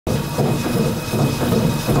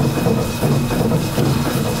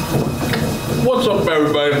What's up,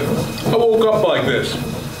 everybody? I woke up like this.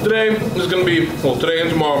 Today is going to be, well, today and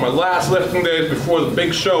tomorrow, my last lifting days before the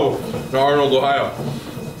big show in Arnold, Ohio.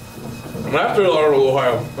 And after Arnold,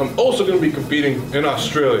 Ohio, I'm also going to be competing in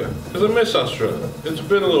Australia, because I miss Australia. It's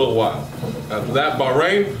been a little while. After that,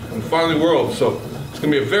 Bahrain, and finally World. So it's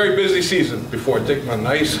going to be a very busy season before I take my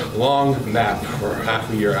nice long nap for half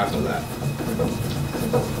a year after that.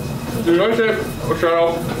 Dude, I say a shout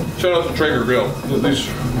out to Traeger Grill. These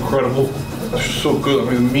are incredible. They're so good.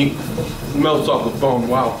 I mean, the meat melts off the bone.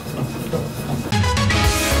 Wow.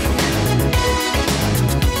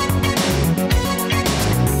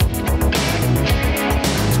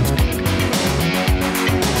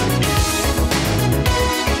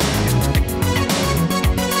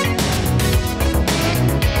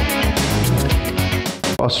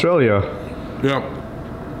 Australia. Yeah.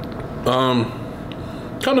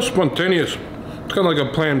 Kind of spontaneous. It's kind of like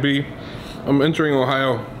a plan B. I'm entering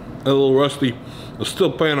Ohio a little rusty. I'm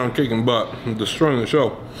still planning on kicking butt and destroying the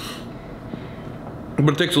show. But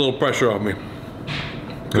it takes a little pressure off me.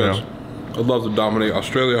 Because I'd love to dominate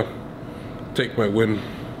Australia, take my win,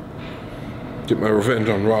 get my revenge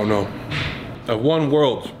on Raw. No. I've won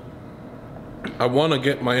Worlds. I want to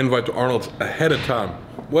get my invite to Arnold's ahead of time.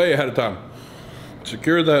 Way ahead of time.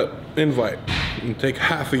 Secure that invite and take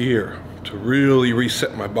half a year to really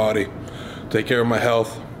reset my body, take care of my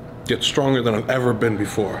health, get stronger than I've ever been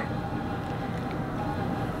before.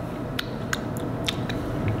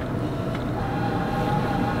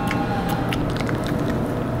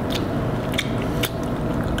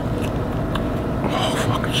 Oh,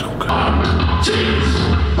 fucking so good.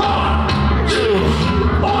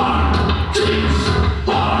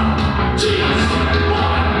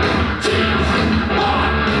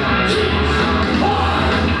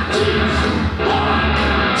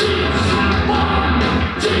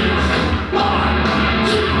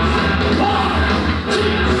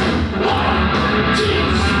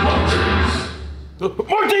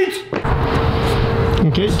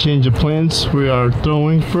 Okay, change of plans. We are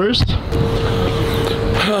throwing first.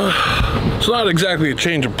 It's not exactly a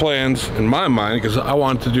change of plans in my mind because I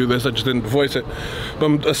wanted to do this, I just didn't voice it. But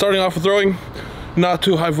I'm starting off with throwing, not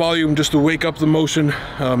too high volume, just to wake up the motion,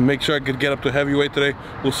 make sure I could get up to heavyweight today.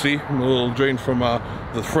 We'll see. I'm a little drained from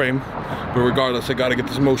the frame, but regardless, I got to get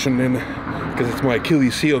this motion in because it's my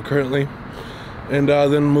Achilles heel currently, and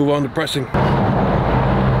then move on to pressing.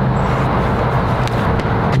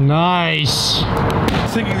 Nice. I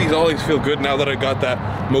was thinking these ollies feel good now that I got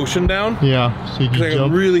that motion down. Yeah, so you can I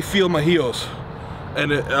jump. can really feel my heels.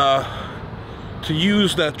 And it, to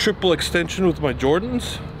use that triple extension with my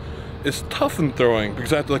Jordans is tough in throwing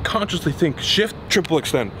because I have to like consciously think, shift, triple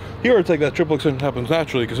extend. Here it's like that triple extension happens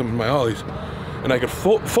naturally because I'm in my ollies. And I can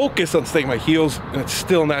focus on staying my heels and it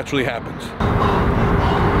still naturally happens.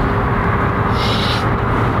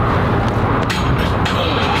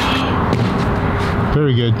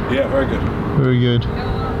 Very good. Yeah, very good. Very good.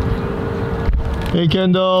 Hey,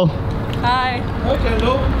 Kendall. Hi. Hi,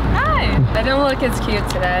 Kendall. Hi. I don't look as cute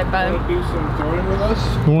today, but... Want to do some throwing with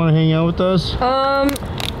us? You want to hang out with us?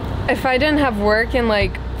 If I didn't have work in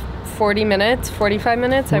like 40 minutes, 45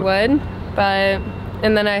 minutes, I would. But,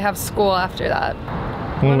 and then I have school after that.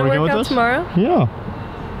 Want to work out us tomorrow? Yeah.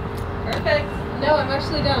 Perfect. No, I'm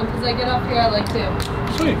actually down because I get off here at like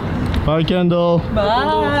 2. Sweet. Bye, Kendall.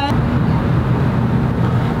 Bye.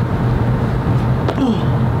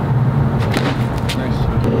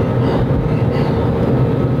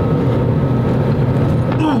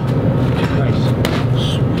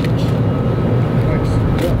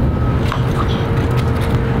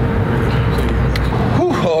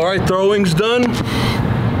 Alright, throwing's done.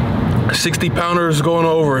 60 pounders going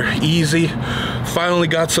over easy. Finally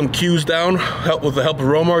got some cues down with the help of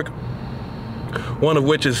Romark. One of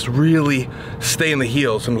which is really stay in the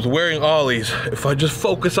heels. And with wearing ollies, if I just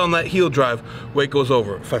focus on that heel drive, weight goes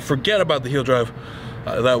over. If I forget about the heel drive,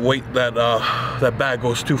 that bag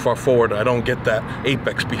goes too far forward. I don't get that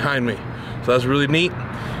apex behind me. So that's really neat.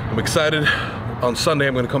 I'm excited. On Sunday,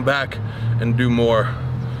 I'm gonna come back and do more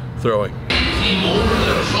throwing.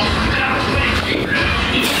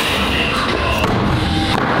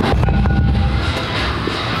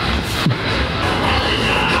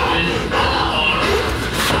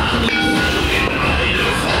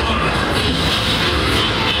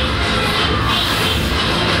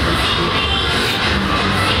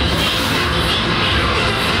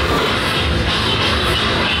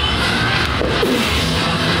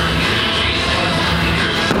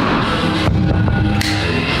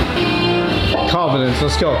 Confidence,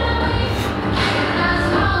 let's go.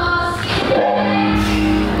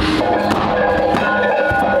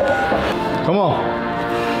 Come on.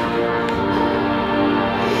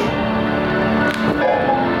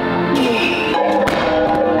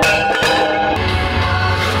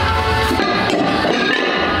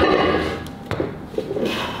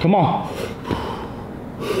 Come on.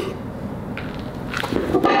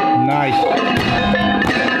 Nice.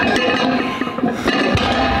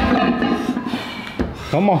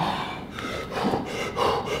 Come on.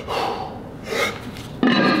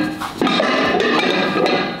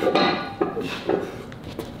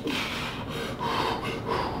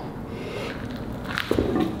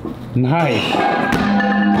 Nice.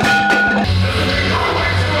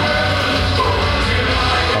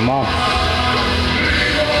 Come on.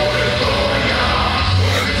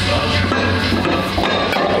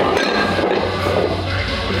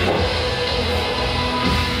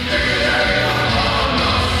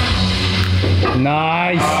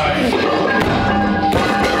 Nice.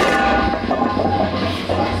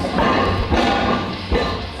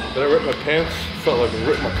 Did I rip my pants? Felt like I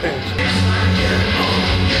ripped my pants.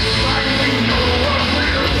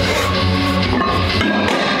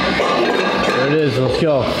 There it is, let's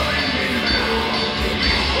go.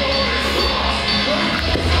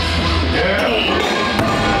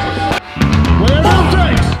 Whatever it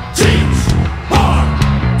takes! Teens, hard,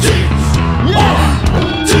 teens, Yes!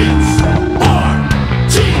 teens, hard,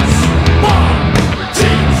 teens, hard,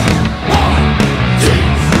 teens, hard,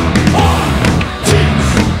 teens, hard,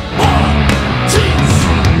 teens, hard, teens,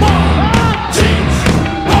 hard, teens,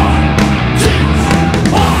 hard, teens,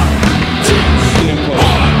 hard,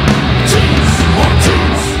 teens, hard,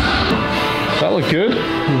 teens. That looked good.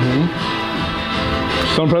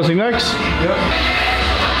 Stone pressing next. Yep.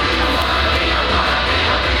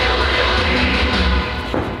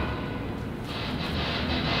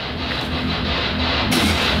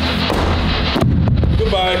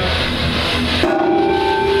 Goodbye.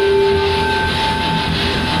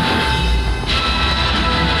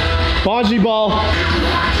 Bocce ball.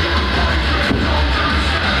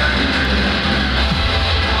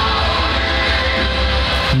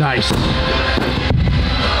 Nice.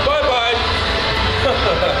 Bye-bye.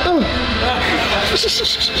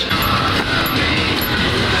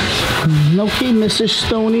 Okay, Mrs.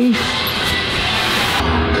 Stoney.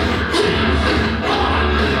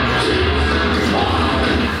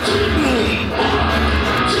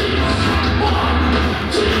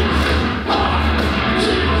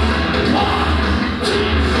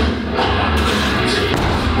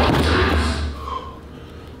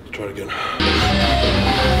 Try it again.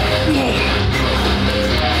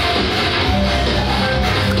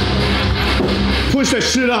 Push that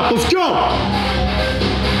shit up. Let's go.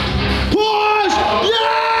 Push.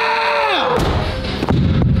 Yeah.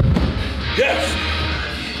 Yes.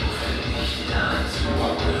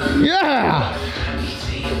 Yeah.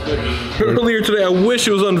 Earlier today, I wish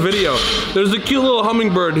it was on video. There's a cute little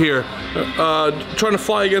hummingbird here, trying to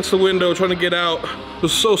fly against the window, trying to get out. I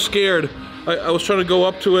was so scared. I was trying to go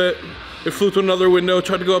up to it. It flew to another window,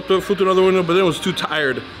 tried to go up to it, flew to another window, but then it was too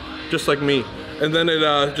tired, just like me. And then it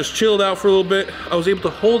just chilled out for a little bit. I was able to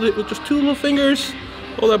hold it with just 2 little fingers.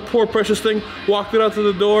 Oh, that poor precious thing. Walked it out to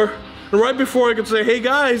the door. And right before I could say, hey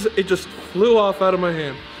guys, it just flew off out of my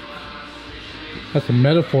hand. That's a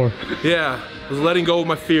metaphor. Yeah, I was letting go of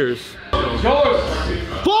my fears.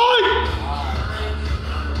 Fight!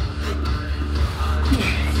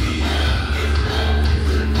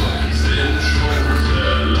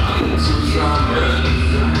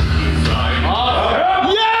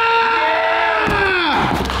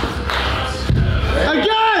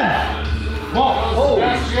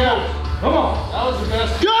 Come on. That was the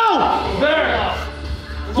best. Go! There.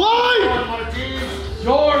 Fight!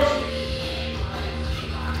 Yours.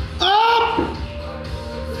 Up!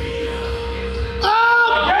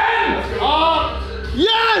 Up! Again. Up.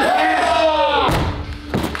 Yes!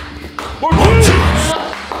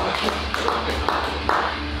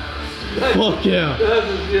 Fuck yeah.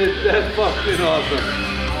 That's fucking awesome.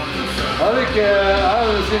 I think I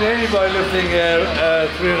haven't seen anybody lifting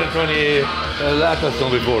 320 Licis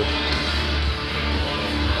before.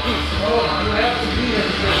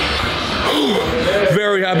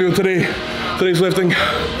 Very happy with today's lifting.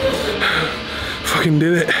 Fucking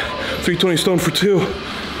did it. 320 stone for 2.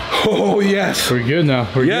 Oh yes. We're good now.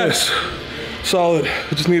 We're Yes. Solid.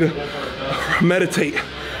 I just need to meditate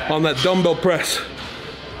on that dumbbell press.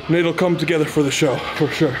 And it'll come together for the show, for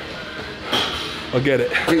sure. I'll get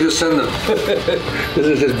it. You just send them. This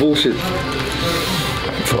is just bullshit.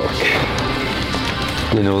 Fuck.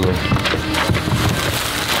 You know them.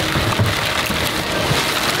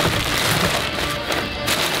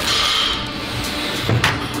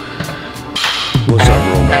 What's up,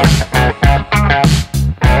 bro?